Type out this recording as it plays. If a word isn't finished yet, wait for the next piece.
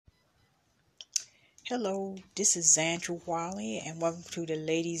Hello, this is Zandra Wally, and welcome to the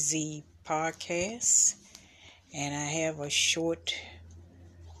Lady Z podcast. And I have a short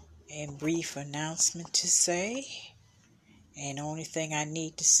and brief announcement to say. And the only thing I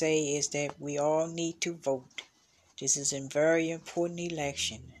need to say is that we all need to vote. This is a very important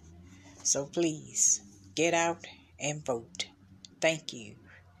election. So please, get out and vote. Thank you.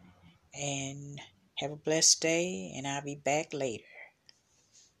 And have a blessed day, and I'll be back later.